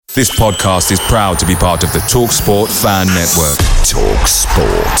This podcast is proud to be part of the TalkSport Fan Network.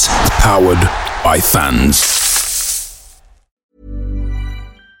 TalkSport. Powered by fans.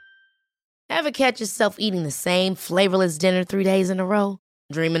 Ever catch yourself eating the same flavorless dinner 3 days in a row?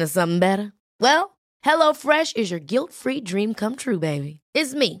 Dreaming of something better? Well, HelloFresh is your guilt-free dream come true, baby.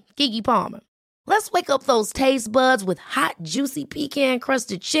 It's me, Keke Palmer. Let's wake up those taste buds with hot, juicy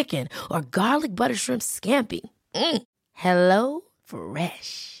pecan-crusted chicken or garlic butter shrimp scampi. Hello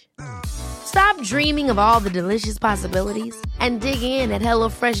Fresh. Stop dreaming of all the delicious possibilities and dig in at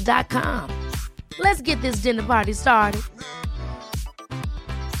HelloFresh.com. Let's get this dinner party started.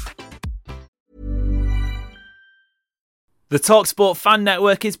 The TalkSport Fan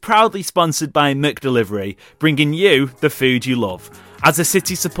Network is proudly sponsored by McDelivery, bringing you the food you love. As a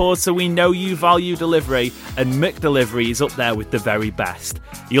City supporter, we know you value delivery, and McDelivery is up there with the very best.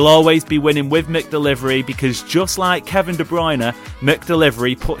 You'll always be winning with McDelivery because just like Kevin De Bruyne,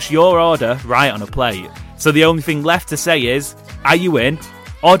 McDelivery puts your order right on a plate. So the only thing left to say is, are you in?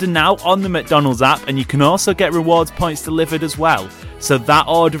 Order now on the McDonald's app, and you can also get rewards points delivered as well. So that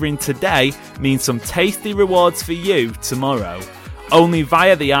ordering today means some tasty rewards for you tomorrow. Only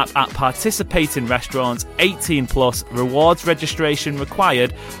via the app at participating restaurants. 18 plus, rewards registration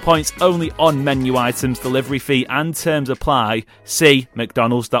required, points only on menu items, delivery fee and terms apply. See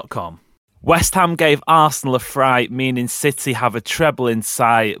mcdonalds.com. West Ham gave Arsenal a fright, meaning City have a treble in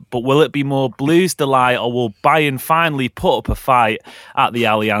sight. But will it be more Blues' delight, or will Bayern finally put up a fight at the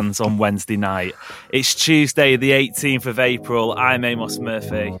Allianz on Wednesday night? It's Tuesday, the 18th of April. I'm Amos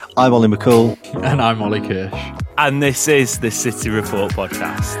Murphy. I'm Ollie McCall. And I'm Ollie Kirsch. And this is the City Report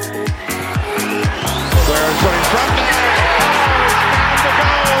podcast. Aguero's got in front there. Oh, he's found the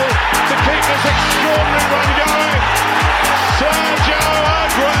goal to keep this extraordinary run going. Sergio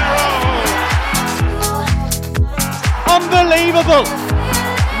Aguero. Unbelievable!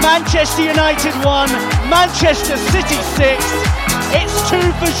 Manchester United 1, Manchester City 6. It's 2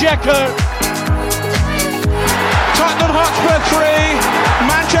 for Dzeko. Tottenham Hotspur 3,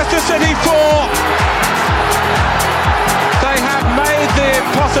 Manchester City 4. They have made the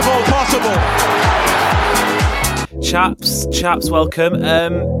impossible possible. Chaps, welcome.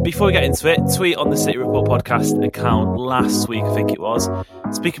 Before we get into it, tweet on the City Report podcast account last week, I think it was,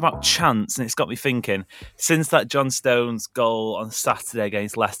 speaking about chants, and it's got me thinking, since that John Stones goal on Saturday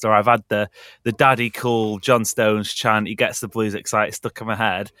against Leicester, I've had the daddy cool John Stones chant, he gets the Blues excited, stuck in my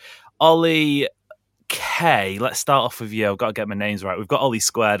head. Ollie K, let's start off with you. I've got to get my names right. We've got Ollie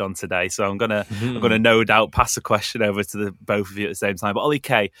squared on today, so I'm gonna no doubt pass the question over to the both of you at the same time. But Ollie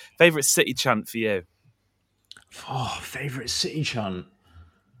K, favourite City chant for you? Oh, favourite City chant?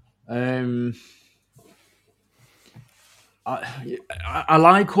 I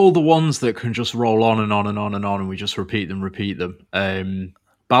like all the ones that can just roll on and on and on and on, and we just repeat them.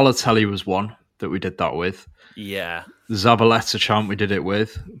 Balotelli was one that we did that with. Yeah. Zabaleta chant we did it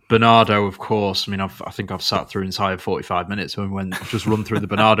with. Bernardo, of course. I mean, I think I've sat through an entire 45 minutes when we just run through the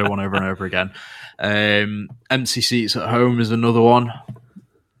Bernardo one over and over again. Empty Seats at Home is another one.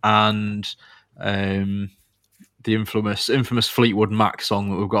 And the infamous Fleetwood Mac song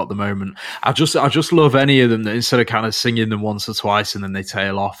that we've got at the moment. I just love any of them that instead of kind of singing them once or twice and then they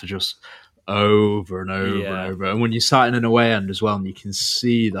tail off, just over and over and over. And when you're sat in an away end as well, and you can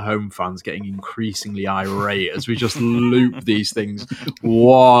see the home fans getting increasingly irate as we just loop these things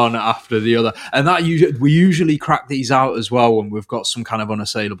one after the other. And that we usually crack these out as well when we've got some kind of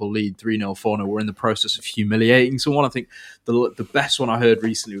unassailable lead, 3-0, 4-0. We're in the process of humiliating someone. I think the best one I heard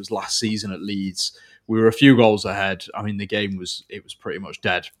recently was last season at Leeds. We were a few goals ahead. I mean, the game was pretty much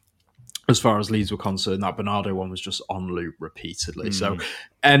dead as far as Leeds were concerned. That Bernardo one was just on loop repeatedly. So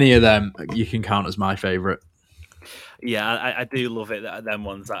any of them you can count as my favourite. Yeah, I do love it, that them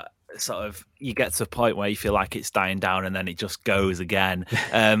ones that sort of you get to a point where you feel like it's dying down and then it just goes again.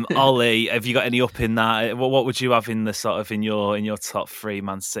 Ollie, have you got any up in that? What would you have in the sort of in your top 3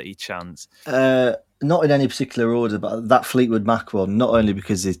 Man City chants? Not in any particular order, but that Fleetwood Mac one, not only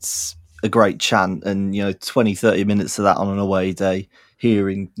because it's a great chant and 20-30 minutes of that on an away day,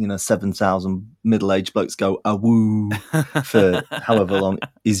 hearing 7,000 middle-aged blokes go "awoo" for however long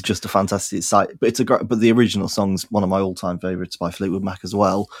is just a fantastic sight. But but the original song's one of my all-time favourites by Fleetwood Mac as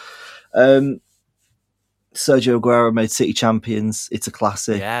well. Sergio Aguero made City champions. It's a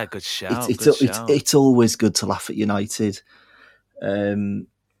classic. Yeah, good shout. It's always good to laugh at United, and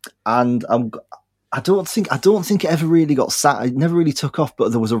I don't think it ever really got sat. It never really took off. But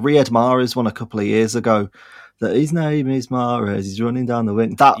there was a Riyad Mahrez one a couple of years ago. That his name is Mahrez. He's running down the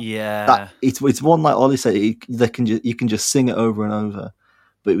wing. It's one like Ollie said. You can just sing it over and over.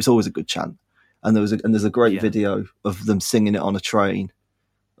 But it was always a good chant. And there's a great video of them singing it on a train.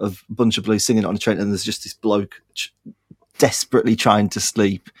 of a bunch of Blues singing on a train, and there's just this bloke desperately trying to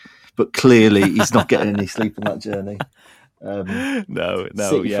sleep, but clearly he's not getting any sleep on that journey. No,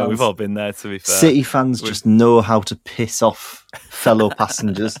 fans, we've all been there, to be fair. City fans just know how to piss off fellow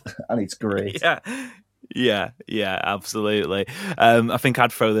passengers, and it's great. Yeah, absolutely. I think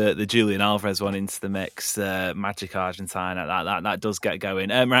I'd throw the Julian Alvarez one into the mix. Magic Argentine, that does get going.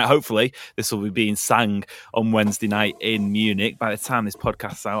 Right, hopefully this will be being sang on Wednesday night in Munich. By the time this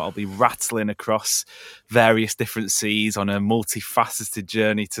podcast's out, I'll be rattling across various different seas on a multifaceted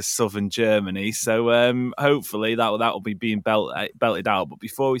journey to southern Germany. So hopefully that will be being belted out. But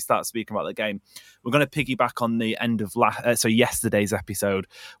before we start speaking about the game, we're going to piggyback on the end of yesterday's episode,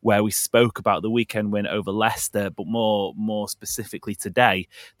 where we spoke about the weekend win over Leicester, but more specifically today,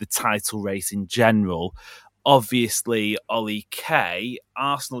 the title race in general. Obviously, Ollie K,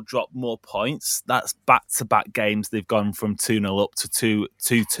 Arsenal dropped more points. That's back-to-back games. They've gone from 2-0 up to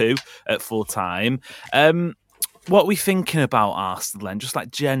 2-2 at full time. What are we thinking about Arsenal then? Just like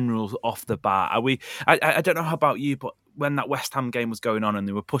general off the bat. I don't know how about you, but when that West Ham game was going on and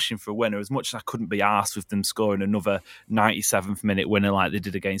they were pushing for a winner, as much as I couldn't be arsed with them scoring another 97th minute winner like they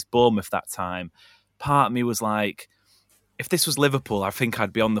did against Bournemouth that time, part of me was like, if this was Liverpool, I think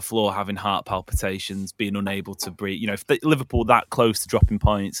I'd be on the floor having heart palpitations, being unable to breathe. You know, if Liverpool that close to dropping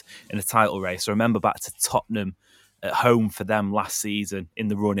points in a title race, I remember back to Tottenham at home for them last season in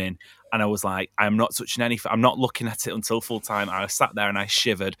the run-in, and I was like, I'm not touching anything. I'm not looking at it until full time. I sat there and I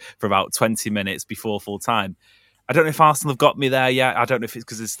shivered for about 20 minutes before full time. I don't know if Arsenal have got me there yet. I don't know if it's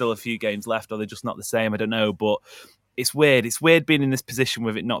because there's still a few games left or they're just not the same. I don't know, but it's weird. It's weird being in this position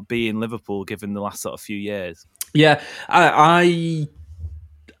with it not being Liverpool given the last sort of few years. Yeah, I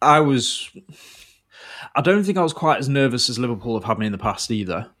don't think I was quite as nervous as Liverpool have had me in the past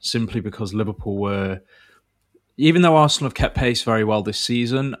either, simply because Liverpool were, even though Arsenal have kept pace very well this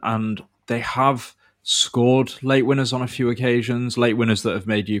season, and they have scored late winners on a few occasions, late winners that have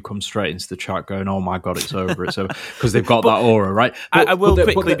made you come straight into the chat going, oh my God, it's over, because they've got that aura, right? But, I will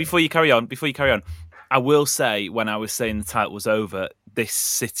quickly, before you carry on, I will say, when I was saying the title was over, this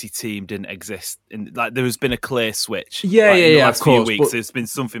City team didn't exist. There has been a clear switch. In the last few weeks, there's been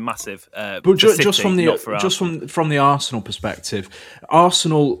something massive. But just from the Arsenal perspective,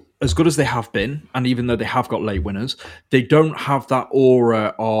 Arsenal, as good as they have been, and even though they have got late winners, they don't have that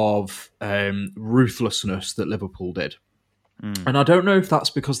aura of ruthlessness that Liverpool did. And I don't know if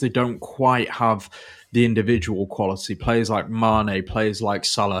that's because they don't quite have the individual quality. Players like Mane, players like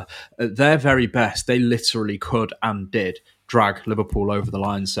Salah, at their very best, they literally could and did drag Liverpool over the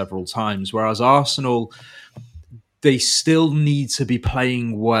line several times. Whereas Arsenal, they still need to be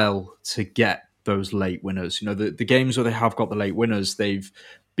playing well to get those late winners. You know, the games where they have got the late winners, they've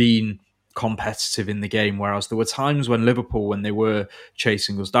been competitive in the game. Whereas there were times when Liverpool, when they were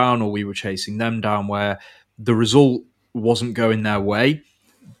chasing us down or we were chasing them down, where the result wasn't going their way.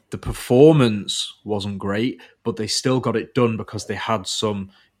 The performance wasn't great, but they still got it done because they had some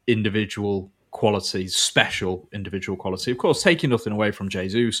individual quality, special individual quality. Of course, taking nothing away from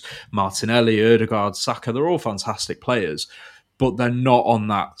Jesus, Martinelli, Ødegaard, Saka, they're all fantastic players, but they're not on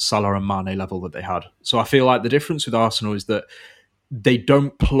that Salah and Mane level that they had. So I feel like the difference with Arsenal is that they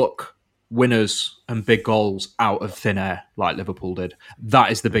don't pluck winners and big goals out of thin air like Liverpool did.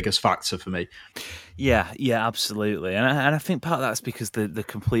 That is the biggest factor for me. Yeah, absolutely. And I think part of that's because they're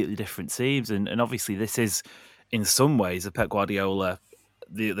completely different teams. And obviously this is, in some ways, the Pep Guardiola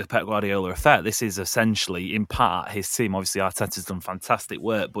effect. This is essentially, in part, his team. Obviously, Arteta's done fantastic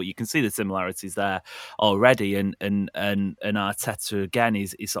work, but you can see the similarities there already. And Arteta, again,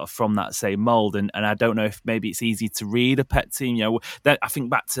 is sort of from that same mould. And I don't know if maybe it's easy to read a Pep team. You know, I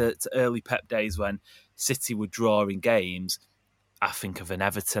think back to early Pep days when City were drawing games. I think of an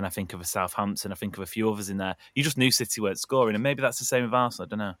Everton, I think of a Southampton, I think of a few others in there. You just knew City weren't scoring, and maybe that's the same with Arsenal, I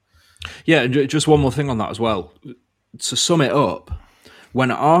don't know. Yeah, just one more thing on that as well. To sum it up,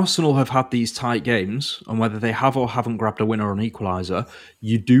 when Arsenal have had these tight games, and whether they have or haven't grabbed a winner or an equaliser,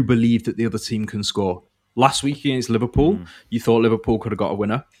 you do believe that the other team can score. Last week against Liverpool, you thought Liverpool could have got a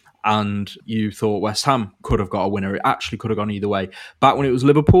winner, and you thought West Ham could have got a winner. It actually could have gone either way. Back when it was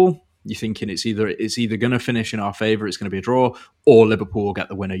Liverpool, you're thinking it's either going to finish in our favour, it's going to be a draw, or Liverpool will get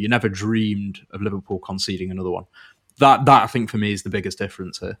the winner. You never dreamed of Liverpool conceding another one. That I think for me is the biggest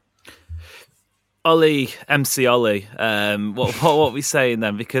difference here. Ollie, MC Ollie, what are we saying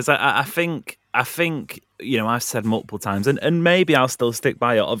then? Because I think you know, I've said multiple times, and maybe I'll still stick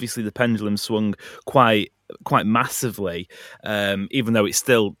by it. Obviously, the pendulum swung quite massively, even though it's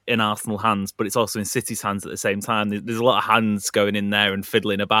still in Arsenal hands, but it's also in City's hands at the same time. There's a lot of hands going in there and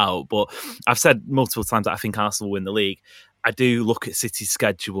fiddling about. But I've said multiple times that I think Arsenal will win the league. I do look at City's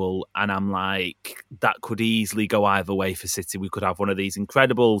schedule and I'm like, that could easily go either way for City. We could have one of these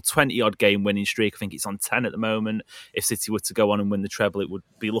incredible 20-odd game winning streak. I think it's on 10 at the moment. If City were to go on and win the treble, it would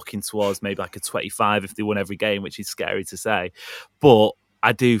be looking towards maybe like a 25 if they won every game, which is scary to say. But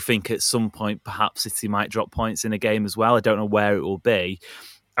I do think at some point, perhaps City might drop points in a game as well. I don't know where it will be.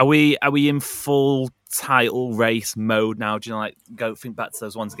 Are we in full title race mode now? Do you know, like, go think back to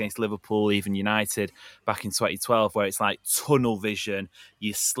those ones against Liverpool, even United back in 2012, where it's like tunnel vision.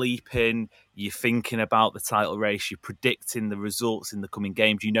 You're sleeping, you're thinking about the title race, you're predicting the results in the coming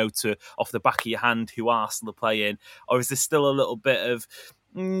games. You know, off the back of your hand who Arsenal are playing, or is there still a little bit of,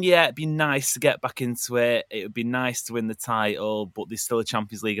 yeah, it'd be nice to get back into it. It would be nice to win the title, but there's still a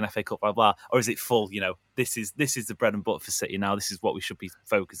Champions League and FA Cup, blah, blah. Or is it full, you know, this is the bread and butter for City now. This is what we should be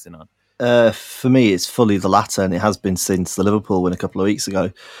focusing on. For me, it's fully the latter, and it has been since the Liverpool win a couple of weeks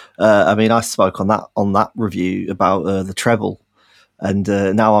ago. I mean, I spoke on that review about the treble, and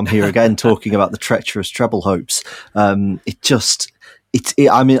now I'm here again talking about the treacherous treble hopes. I'm in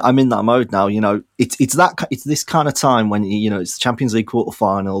that mode now. You know, it's this kind of time when, you know, it's the Champions League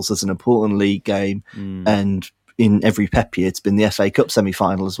quarterfinals. There's an important league game, and in every Pep year, it's been the FA Cup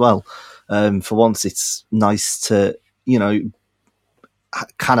semi-final as well. For once, it's nice to, you know,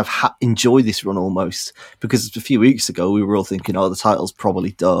 kind of enjoy this run almost, because a few weeks ago we were all thinking, oh, the title's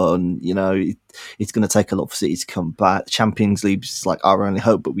probably done. You know, it's going to take a lot for City to come back. The Champions League is like our only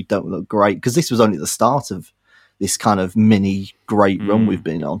hope, but we don't look great, because this was only the start of this kind of mini great run we've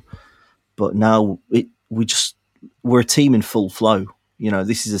been on. But now we're a team in full flow. You know,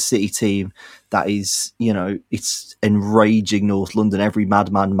 this is a City team that is, you know, it's enraging North London. Every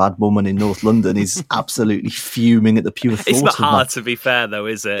madman, mad woman in North London is absolutely fuming at the pure thought. It's not hard to be fair, though,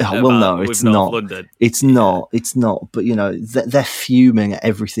 is it? Well, no, it's not. London. It's not. It's not. But, you know, they're fuming at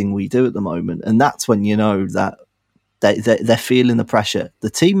everything we do at the moment. And that's when you know that they're feeling the pressure.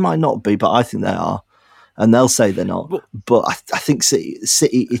 The team might not be, but I think they are. And they'll say they're not. But I think City,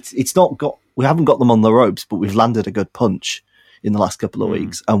 it's not got, we haven't got them on the ropes, but we've landed a good punch in the last couple of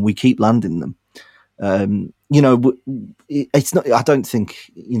weeks, and we keep landing them. You know, it's not, I don't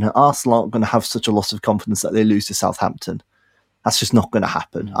think, you know, Arsenal aren't going to have such a loss of confidence that they lose to Southampton. That's just not going to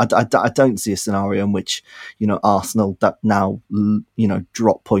happen. I don't see a scenario in which, you know, Arsenal that now, you know,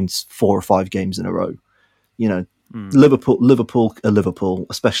 drop points 4 or 5 games in a row. You know, Liverpool,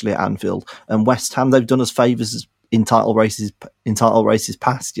 especially at Anfield, and West Ham, they've done us favours in title races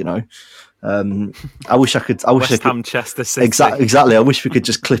past, you know. I wish I could. West Ham, Chester City. Exactly. I wish we could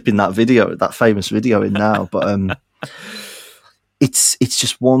just clip in that video, that famous video, in now. But it's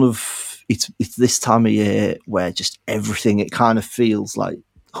just one of it's this time of year where just everything, it kind of feels like,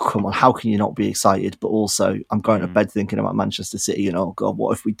 oh, come on, how can you not be excited? But also, I'm going to bed thinking about Manchester City. You know, oh God,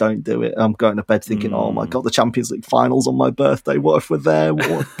 what if we don't do it? I'm going to bed thinking, oh my God, the Champions League finals on my birthday. What if we're there?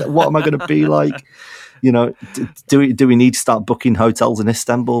 What am I going to be like? You know, do we need to start booking hotels in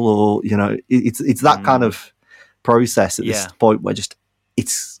Istanbul, or, you know, it's that kind of process at this point where just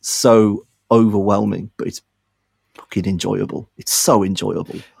it's so overwhelming, but it's fucking enjoyable. It's so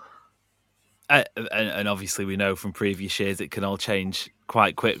enjoyable. And obviously we know from previous years it can all change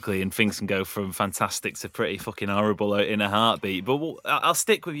quite quickly, and things can go from fantastic to pretty fucking horrible in a heartbeat. But I'll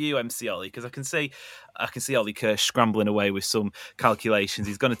stick with you, MC Ollie, because I can see Ollie Kirsch scrambling away with some calculations.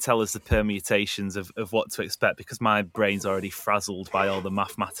 He's going to tell us the permutations of what to expect, because my brain's already frazzled by all the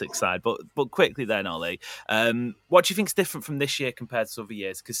mathematics side. But quickly then, Ollie, what do you think is different from this year compared to other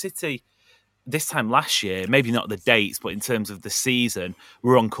years? Because City, this time last year, maybe not the dates, but in terms of the season,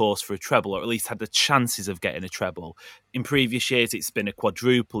 we're on course for a treble, or at least had the chances of getting a treble. In previous years, it's been a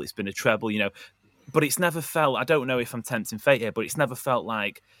quadruple, it's been a treble, you know, but it's never felt, I don't know if I'm tempting fate here, but it's never felt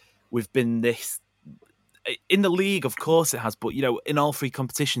like we've been this. In the league, of course it has, but, you know, in all 3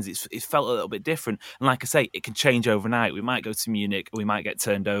 competitions, it's felt a little bit different. And like I say, it can change overnight. We might go to Munich, we might get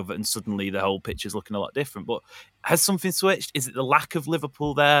turned over, and suddenly the whole picture's looking a lot different. But has something switched? Is it the lack of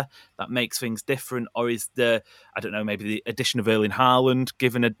Liverpool there that makes things different? Or is maybe the addition of Erling Haaland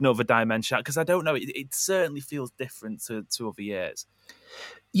given another dimension? Because I don't know, it certainly feels different to other years.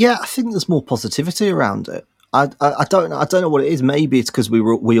 Yeah, I think there's more positivity around it. I don't know what it is. Maybe it's because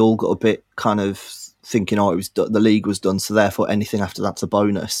we all got a bit kind of thinking, oh, the league was done, so therefore anything after that's a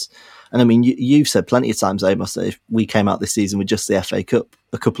bonus. And I mean, you've said plenty of times, Amos, that if we came out this season with just the FA Cup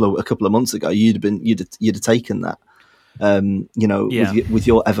a couple of months ago, you'd have taken that. You know, with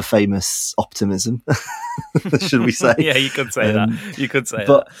your ever famous optimism, should we say? Yeah, you could say that. You could say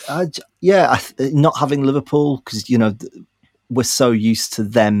but that. Not having Liverpool, because, you know, we're so used to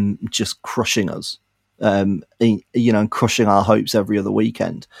them just crushing us, you know, and crushing our hopes every other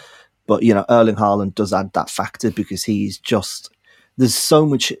weekend. But, Erling Haaland does add that factor because he's just, there's so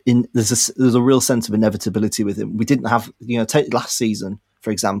much there's a real sense of inevitability with him. We didn't have, take last season,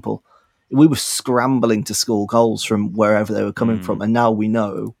 for example, we were scrambling to score goals from wherever they were coming from. And now we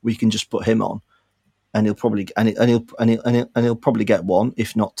know we can just put him on and he'll probably, he'll probably get one,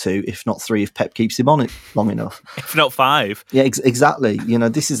 if not two, if not three, if Pep keeps him on it long enough. If not five. Yeah, exactly.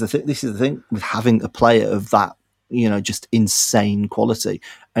 This is the thing with having a player of that, just insane quality.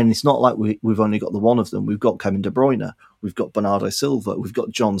 And it's not like we've only got the one of them. We've got Kevin De Bruyne, we've got Bernardo Silva, we've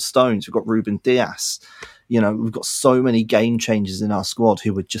got John Stones, we've got Ruben Dias. We've got so many game changers in our squad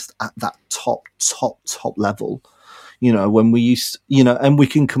who are just at that top level. When we used, and we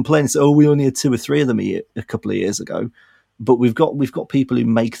can complain, say, we only had two or three of them a couple of years ago. But we've got people who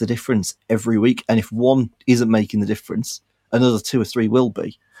make the difference every week. And if one isn't making the difference, another two or three will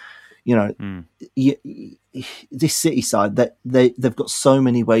be. This City side, they've got so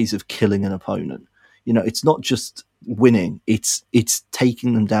many ways of killing an opponent. It's not just winning; it's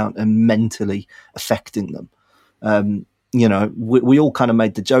taking them down and mentally affecting them. We all kind of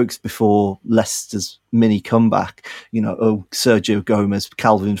made the jokes before Leicester's mini comeback. Sergio Gomez,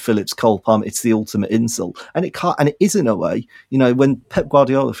 Calvin Phillips, Cole Palmer. It's the ultimate insult, and it is in a way. When Pep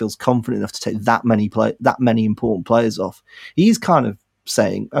Guardiola feels confident enough to take that many important players off, he's kind of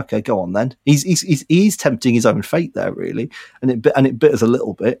saying, "Okay, go on then." He's tempting his own fate there, really, and it bit us a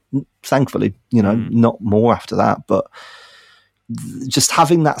little bit. Thankfully, not more after that, but just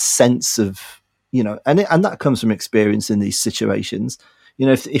having that sense of, and that comes from experience in these situations.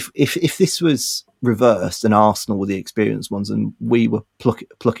 If this was reversed and Arsenal were the experienced ones and we were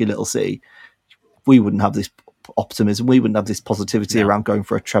plucky little City, we wouldn't have this optimism. We wouldn't have this positivity around going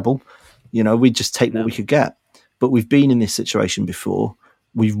for a treble. We'd just take what we could get. But we've been in this situation before.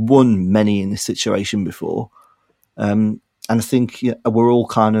 We've won many in this situation before. And I think we're all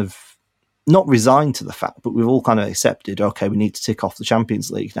kind of not resigned to the fact, but we've all kind of accepted, okay, we need to tick off the Champions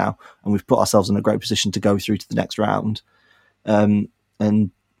League now. And we've put ourselves in a great position to go through to the next round.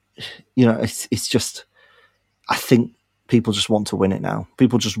 It's just, I think people just want to win it now.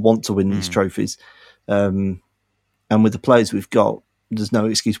 People just want to win these trophies. And with the players we've got, there's no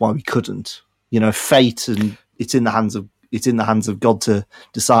excuse why we couldn't. Fate, and it's in the hands of God to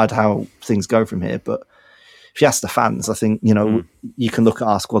decide how things go from here. But if you ask the fans, I think you can look at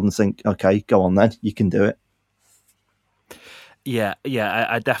our squad and think, okay, go on then, you can do it. Yeah,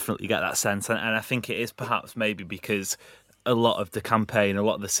 I definitely get that sense, and I think it is perhaps maybe because a lot of the campaign, a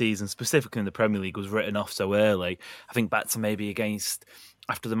lot of the season, specifically in the Premier League, was written off so early. I think back to maybe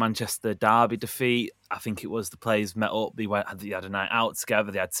after the Manchester Derby defeat, I think it was the players met up, they had a night out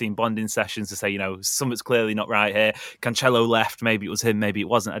together, they had team bonding sessions to say, something's clearly not right here. Cancelo left, maybe it was him, maybe it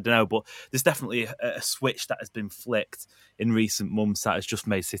wasn't, I don't know. But there's definitely a switch that has been flicked in recent months that has just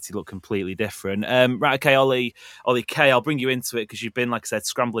made City look completely different. Right, okay, Ollie K, I'll bring you into it because you've been, like I said,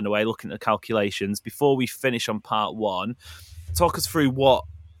 scrambling away, looking at the calculations. Before we finish on part one, talk us through what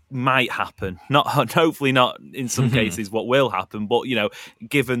might happen, hopefully not in some cases what will happen, but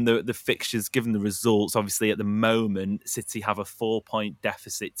given the fixtures, given the results, obviously at the moment City have a 4-point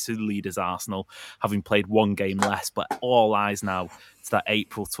deficit to leaders Arsenal, having played one game less, but all eyes now to that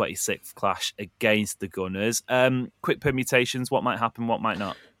April 26th clash against the Gunners. Quick permutations, what might happen, what might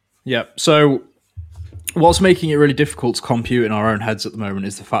not? Yeah, so what's making it really difficult to compute in our own heads at the moment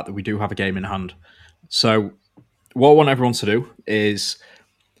is the fact that we do have a game in hand. So what I want everyone to do is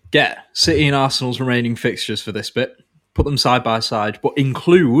get City and Arsenal's remaining fixtures for this bit, put them side by side, but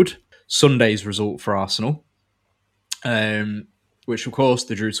include Sunday's result for Arsenal, which of course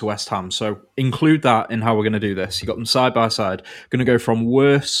they drew to West Ham. So include that in how we're going to do this. You got them side by side. Going to go from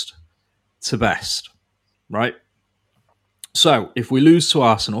worst to best, right? So if we lose to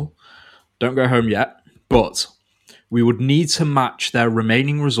Arsenal, don't go home yet, but we would need to match their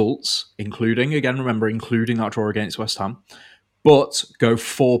remaining results, including that draw against West Ham, but go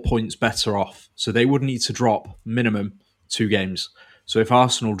 4 points better off. So they would need to drop minimum 2 games. So if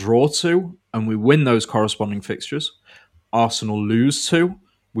Arsenal draw 2 and we win those corresponding fixtures, Arsenal lose 2,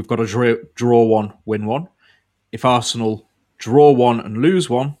 we've got to draw 1, win 1. If Arsenal draw 1 and lose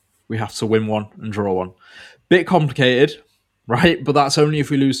 1, we have to win 1 and draw 1. Bit complicated, right? But that's only if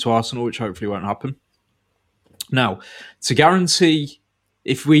we lose to Arsenal, which hopefully won't happen. Now, to guarantee,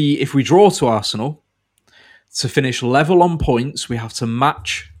 if we draw to Arsenal, to finish level on points, we have to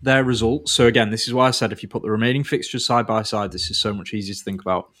match their results. So again, this is why I said if you put the remaining fixtures side by side, this is so much easier to think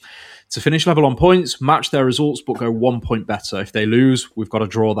about. To finish level on points, match their results, but go 1 point better. If they lose, we've got to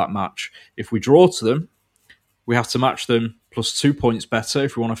draw that match. If we draw to them, we have to match them plus 2 points better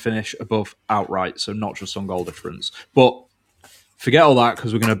if we want to finish above outright, so not just on goal difference. But Forget all that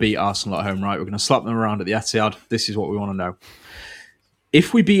because we're going to beat Arsenal at home, right? We're going to slap them around at the Etihad. This is what we want to know.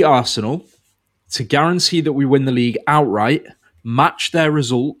 If we beat Arsenal, to guarantee that we win the league outright, match their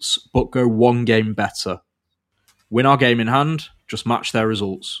results, but go one game better. Win our game in hand, just match their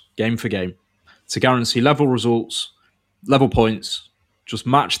results, game for game. To guarantee level results, level points, just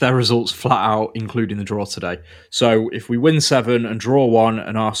match their results flat out, including the draw today. So if we win 7 and draw 1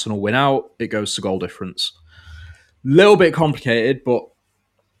 and Arsenal win out, it goes to goal difference. Little bit complicated, but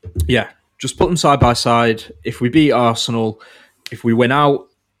yeah, just put them side by side. If we beat Arsenal, if we win out,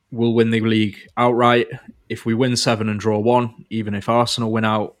 we'll win the league outright. If we win 7 and draw 1, even if Arsenal win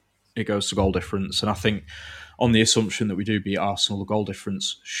out, it goes to goal difference. And I think on the assumption that we do beat Arsenal, the goal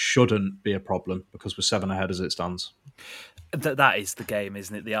difference shouldn't be a problem because we're 7 ahead as it stands. That is the game,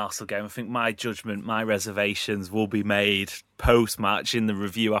 isn't it? The Arsenal game. I think my judgment, my reservations will be made post-match in the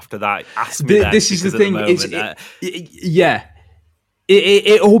review after that. Ask me that. This is the thing.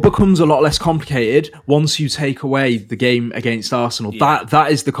 It all becomes a lot less complicated once you take away the game against Arsenal. Yeah. That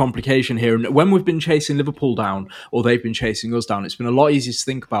is the complication here. And when we've been chasing Liverpool down, or they've been chasing us down, it's been a lot easier to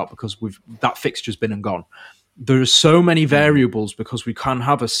think about because that fixture's been and gone. There are so many variables because we can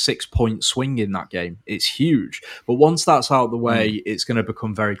have a 6-point swing in that game. It's huge. But once that's out of the way, it's going to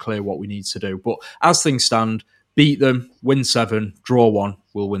become very clear what we need to do. But as things stand, beat them, win 7, draw 1,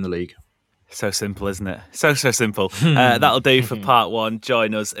 we'll win the league. So simple, isn't it? So simple. That'll do for part 1.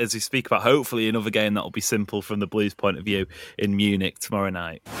 Join us as we speak about hopefully another game that'll be simple from the Blues' point of view in Munich tomorrow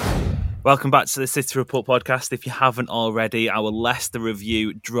night. Welcome back to the City Report podcast. If you haven't already, our Leicester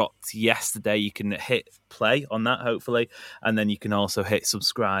review dropped yesterday. You can hit play on that, hopefully, and then you can also hit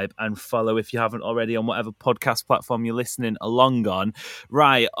subscribe and follow if you haven't already on whatever podcast platform you're listening along on.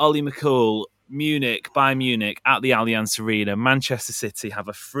 Right, Ollie McCool, Bayern Munich at the Allianz Arena. Manchester City have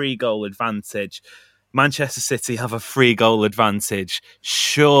a 3-goal advantage.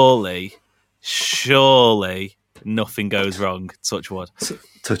 Surely nothing goes wrong. Touch wood.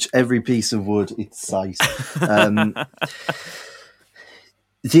 Touch every piece of wood. It's sight.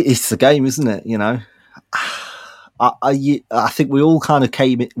 It's the game, isn't it? You know, I think we all kind of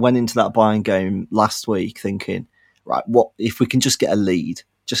went into that Bayern game last week thinking, right, what if we can just get a lead,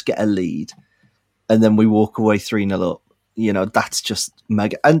 and then we walk away 3-0 up. You know, that's just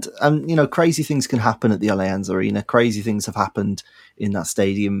mega. And you know, crazy things can happen at the Allianz Arena. Crazy things have happened in that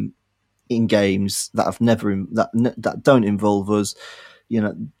stadium in games that have that don't involve us. You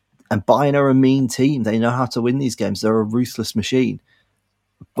know, and Bayern are a mean team. They know how to win these games. They're a ruthless machine.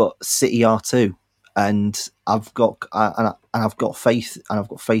 But City are too. And I've got faith,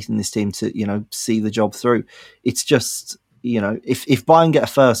 in this team to, you know, see the job through. It's just, you know, if Bayern get a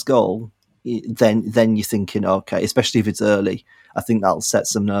first goal, then you're thinking, okay, especially if it's early, I think that'll set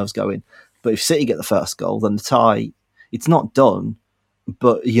some nerves going. But if City get the first goal, then the tie, it's not done,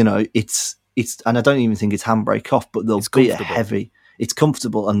 but you know, it's and I don't even think it's handbrake off, but they'll be heavy. It's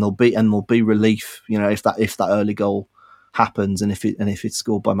comfortable, and there'll be relief, you know, if that early goal happens, and if it's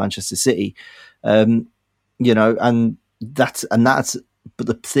scored by Manchester City, you know, and that's. But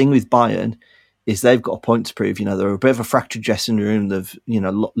the thing with Bayern is they've got a point to prove. You know, they're a bit of a fractured dressing room. They've, you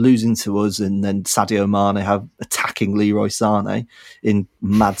know, losing to us, and then Sadio Mane have attacking Leroy Sané in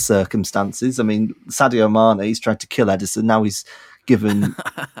mad circumstances. I mean, Sadio Mane, he's tried to kill Ederson. Now he's given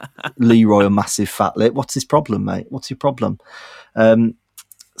Leroy a massive fat lip. What's his problem, mate? What's your problem?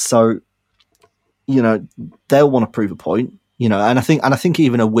 So, you know, they'll want to prove a point. You know, and I think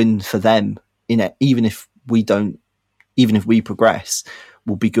even a win for them in it, even if we progress,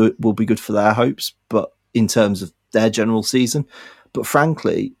 will be good for their hopes, but in terms of their general season. But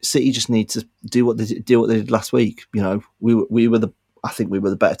frankly, City just need to do what they did last week. You know, I think we were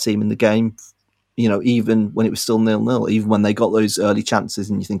the better team in the game. You know, even when it was still 0-0, even when they got those early chances,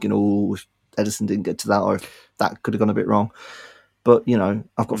 and you're thinking, oh, if Ederson didn't get to that, or if that could have gone a bit wrong. But you know,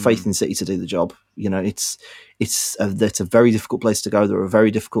 I've got faith in City to do the job. You know, it's a very difficult place to go. They're a very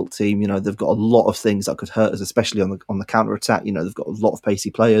difficult team. You know, they've got a lot of things that could hurt us, especially on the counter attack. You know, they've got a lot of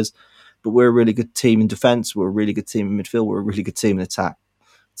pacey players, but we're a really good team in defence. We're a really good team in midfield. We're a really good team in attack.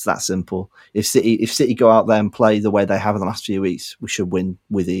 It's that simple. If City go out there and play the way they have in the last few weeks, we should win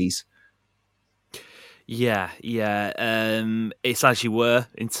with ease. Yeah. It's as you were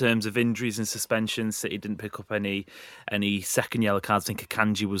in terms of injuries and suspensions. City didn't pick up any second yellow cards. I think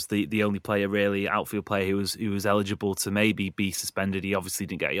Akanji was the only player, really, outfield player who was eligible to maybe be suspended. He obviously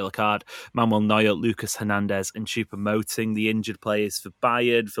didn't get a yellow card. Manuel Neuer, Lucas Hernandez and Choupo-Moting, the injured players for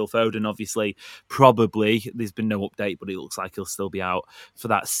Bayern. Phil Foden, obviously, probably. There's been no update, but it looks like he'll still be out for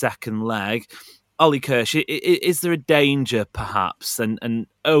that second leg. Ollie Kirsch, is there a danger, perhaps? And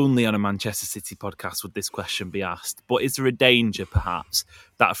only on a Manchester City podcast would this question be asked, but is there a danger, perhaps,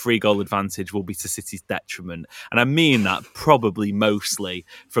 that a 3-goal advantage will be to City's detriment? And I mean that probably mostly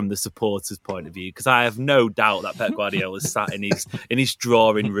from the supporters' point of view, because I have no doubt that Pep Guardiola is sat in his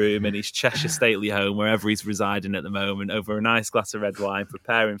drawing room, in his Cheshire stately home, wherever he's residing at the moment, over a nice glass of red wine,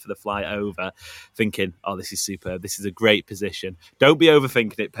 preparing for the flight over, thinking, oh, this is superb. This is a great position. Don't be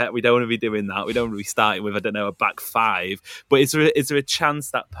overthinking it, Pep. We don't want to be doing that. We don't want to be starting with, I don't know, a back five. But is there a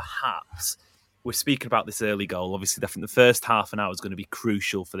chance that perhaps we're speaking about this early goal? Obviously, definitely the first half an hour is going to be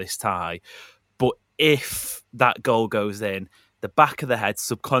crucial for this tie. But if that goal goes in, the back of the head,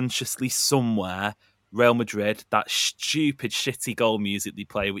 subconsciously somewhere, Real Madrid, that stupid, shitty goal music they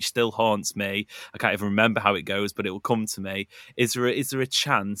play, which still haunts me. I can't even remember how it goes, but it will come to me. Is there a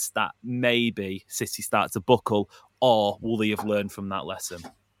chance that maybe City start to buckle, or will they have learned from that lesson?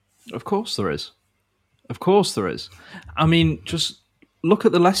 Of course there is. Of course there is. I mean, just look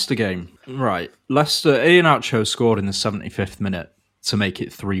at the Leicester game. Right. Leicester, Iheanacho scored in the 75th minute to make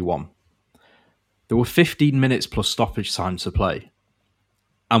it 3-1. There were 15 minutes plus stoppage time to play.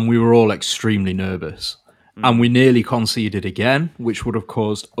 And we were all extremely nervous. And we nearly conceded again, which would have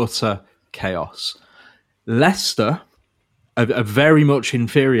caused utter chaos. Leicester, a very much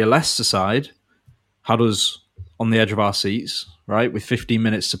inferior Leicester side, had us on the edge of our seats, right, with 15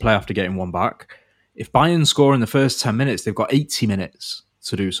 minutes to play after getting one back. If Bayern score in the first 10 minutes, they've got 80 minutes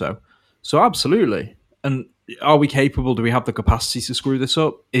to do so. So absolutely. And are we capable? Do we have the capacity to screw this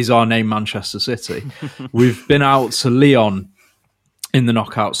up? Is our name Manchester City? We've been out to Lyon in the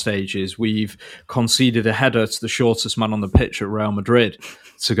knockout stages. We've conceded a header to the shortest man on the pitch at Real Madrid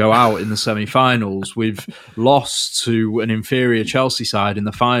to go out in the semi-finals. We've lost to an inferior Chelsea side in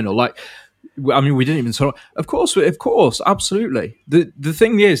the final. I mean, we didn't even talk. Of course, absolutely. The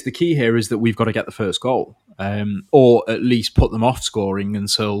thing is, the key here is that we've got to get the first goal, or at least put them off scoring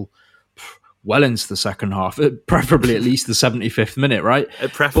until well into the second half, preferably at least the 75th minute, right?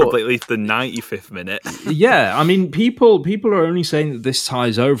 Preferably at least the 95th minute. Yeah, I mean, people are only saying that this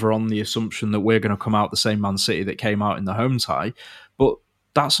tie's over on the assumption that we're going to come out the same Man City that came out in the home tie, but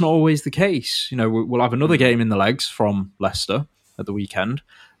that's not always the case. You know, we'll have another game in the legs from Leicester at the weekend.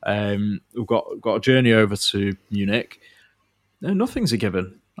 We've got a journey over to Munich. No, nothing's a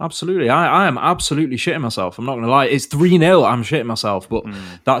given. Absolutely. I am absolutely shitting myself. I'm not going to lie. It's 3-0. I'm shitting myself, but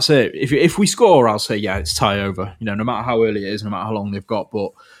that's it. If we score, I'll say, yeah, it's tie over. You know, no matter how early it is, no matter how long they've got,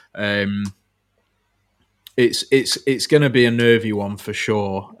 but it's going to be a nervy one for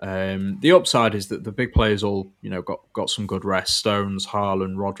sure. The upside is that the big players all, you know, got some good rest. Stones,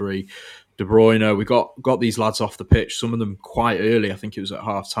 Haaland, Rodri, De Bruyne. We got these lads off the pitch, some of them quite early. I think it was at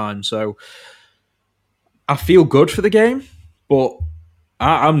half time. So I feel good for the game, but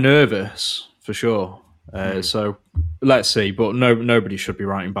I'm nervous for sure. So let's see. But nobody should be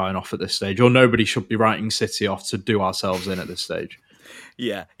writing Bayern off at this stage, or nobody should be writing City off to do ourselves in at this stage.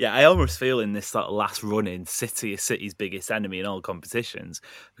 Yeah. I almost feel in this sort of last run-in, City is City's biggest enemy in all competitions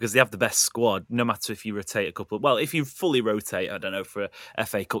because they have the best squad, no matter if you rotate a couple. Well, if you fully rotate, I don't know, for a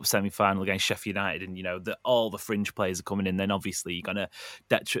FA Cup semi-final against Sheffield United and, you know, all the fringe players are coming in, then obviously you're going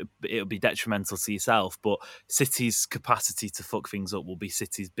to it'll be detrimental to yourself. But City's capacity to fuck things up will be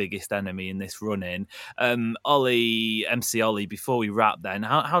City's biggest enemy in this run-in. MC Ollie, before we wrap then,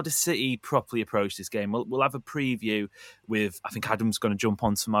 how does City properly approach this game? We'll have a preview with, I think Adam's going to jump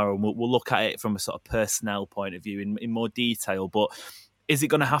on tomorrow, and we'll look at it from a sort of personnel point of view in more detail. But is it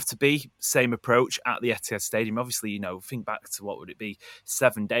going to have to be same approach at the Etihad Stadium? Obviously, you know, think back to what would it be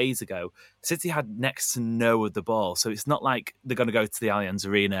 7 days ago. City had next to no of the ball, so it's not like they're going to go to the Allianz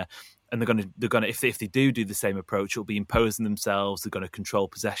Arena and they're going to if they do the same approach, it'll be imposing themselves. They're going to control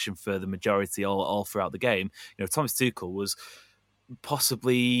possession for the majority all throughout the game. You know, Thomas Tuchel was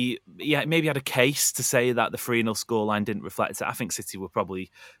possibly, maybe had a case to say that the 3-0 scoreline didn't reflect it. I think City were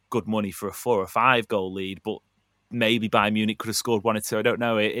probably good money for a 4 or 5 goal lead, but maybe Bayern Munich could have scored 1 or 2. I don't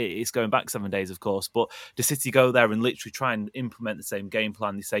know. It's going back 7 days, of course. But does City go there and literally try and implement the same game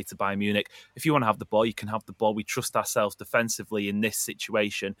plan? They say to Bayern Munich, if you want to have the ball, you can have the ball. We trust ourselves defensively in this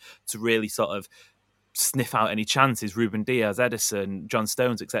situation to really sort of sniff out any chances, Ruben Diaz, Ederson, John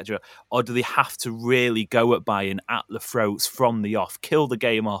Stones, etc., or do they have to really go at Bayern at the throats from the off, kill the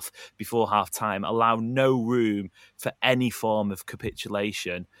game off before half-time, allow no room for any form of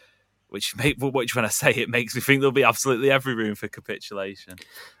capitulation, which when I say it makes me think there'll be absolutely every room for capitulation.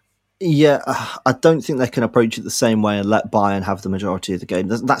 Yeah, I don't think they can approach it the same way and let Bayern have the majority of the game.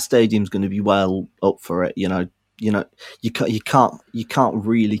 That stadium's going to be well up for it, you know. You can't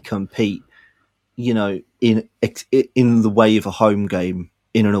really compete, you know, in the way of a home game,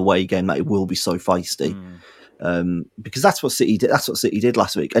 in an away game, that it will be so feisty. because that's what City did. That's what City did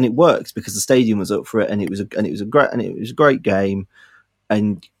last week, and it worked because the stadium was up for it, and it was a great game,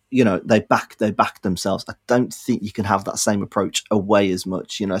 and they backed themselves. I don't think you can have that same approach away as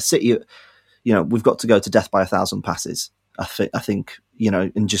much. City, we've got to go to death by 1,000 passes. I think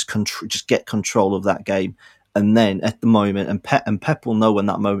and just get control of that game, and then at the moment, and Pep will know when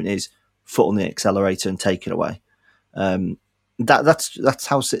that moment is. Foot on the accelerator and take it away. That's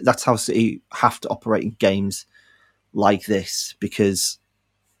how City have to operate in games like this, because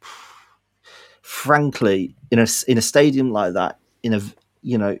frankly, in a stadium like that, in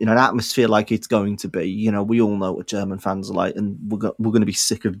an atmosphere like it's going to be, we all know what German fans are like, and we're going to be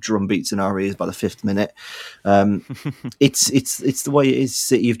sick of drum beats in our ears by the 5th minute. It's the way it is.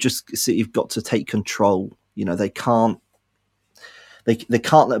 City've got to take control. They can't. They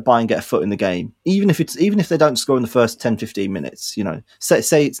can't let Bayern get a foot in the game, even if they don't score in the first 10-15 minutes.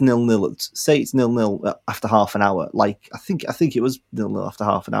 Say it's 0-0. Say it's 0-0 after half an hour. Like I think it was 0-0 after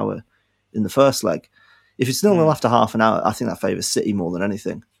half an hour in the first leg. If it's 0-0 after half an hour, I think that favours City more than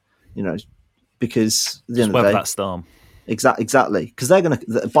anything. Because at the end of the day, that storm. Exactly, because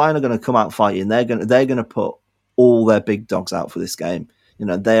Bayern are going to come out fighting. They're going to put all their big dogs out for this game.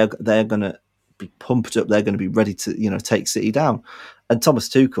 They're going to be pumped up. They're going to be ready to take City down. And Thomas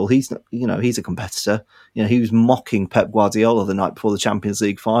Tuchel, he's a competitor. He was mocking Pep Guardiola the night before the Champions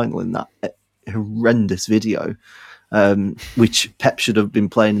League final in that horrendous video, which Pep should have been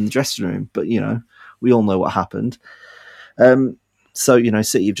playing in the dressing room. But we all know what happened. So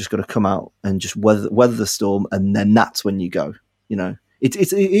City have just got to come out and just weather the storm, and then that's when you go.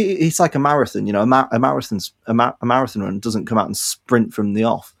 It's like a marathon. A marathon run doesn't come out and sprint from the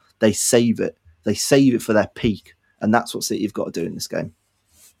off. They save it. They save it for their peak, and that's what City have got to do in this game.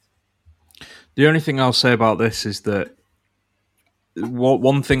 The only thing I'll say about this is that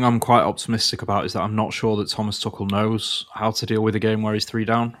one thing I'm quite optimistic about is that I'm not sure that Thomas Tuchel knows how to deal with a game where he's 3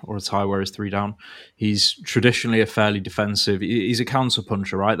 down or a tie where he's 3 down. He's traditionally a fairly defensive. He's a counter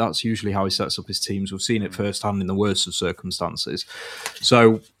puncher, right? That's usually how he sets up his teams. We've seen it firsthand in the worst of circumstances.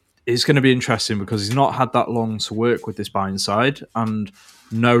 So it's going to be interesting because he's not had that long to work with this Bayern side, and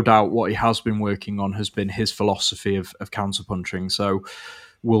no doubt what he has been working on has been his philosophy of counter-punching. So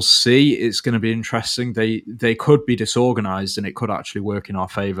we'll see. It's going to be interesting. They could be disorganised, and it could actually work in our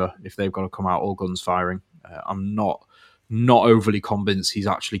favour if they've got to come out all guns firing. I'm not overly convinced he's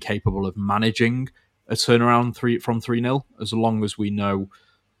actually capable of managing a turnaround from 3-0, as long as we know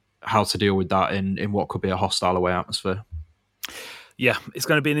how to deal with that in what could be a hostile away atmosphere. Yeah, it's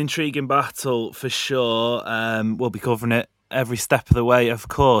going to be an intriguing battle for sure. We'll be covering it every step of the way, of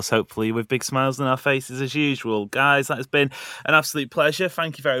course, hopefully with big smiles on our faces as usual. Guys, that has been an absolute pleasure.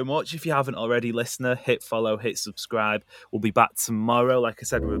 Thank you very much. If you haven't already, listener, hit follow, hit subscribe. We'll be back tomorrow, like I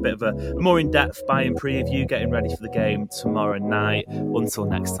said, with a bit of a more in-depth Bayern preview, getting ready for the game tomorrow night. Until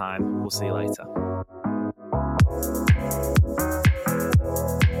next time, we'll see you later.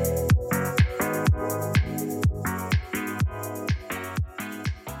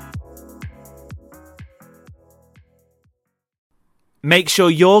 Make sure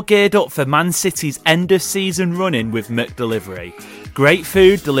you're geared up for Man City's end-of-season run-in with McDelivery. Great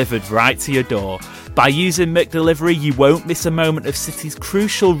food delivered right to your door. By using McDelivery, you won't miss a moment of City's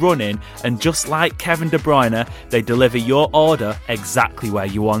crucial run-in, and just like Kevin De Bruyne, they deliver your order exactly where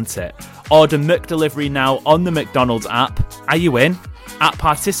you want it. Order McDelivery now on the McDonald's app. Are you in? At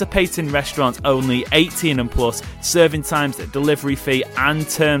participating restaurants only, 18 and plus, serving times, delivery fee and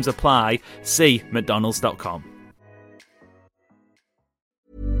terms apply. See mcdonalds.com.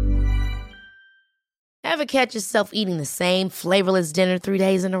 Ever catch yourself eating the same flavorless dinner 3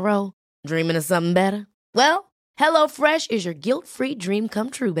 days in a row? Dreaming of something better? Well, HelloFresh is your guilt-free dream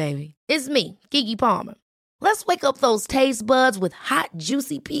come true, baby. It's me, Keke Palmer. Let's wake up those taste buds with hot,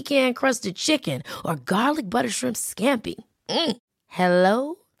 juicy pecan-crusted chicken or garlic butter shrimp scampi.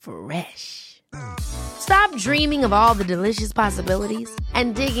 Hello Fresh. Stop dreaming of all the delicious possibilities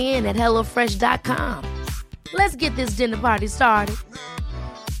and dig in at HelloFresh.com. Let's get this dinner party started.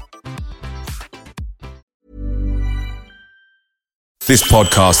 This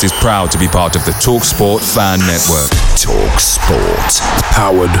podcast is proud to be part of the TalkSport Fan Network. TalkSport.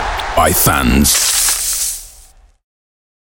 Powered by fans.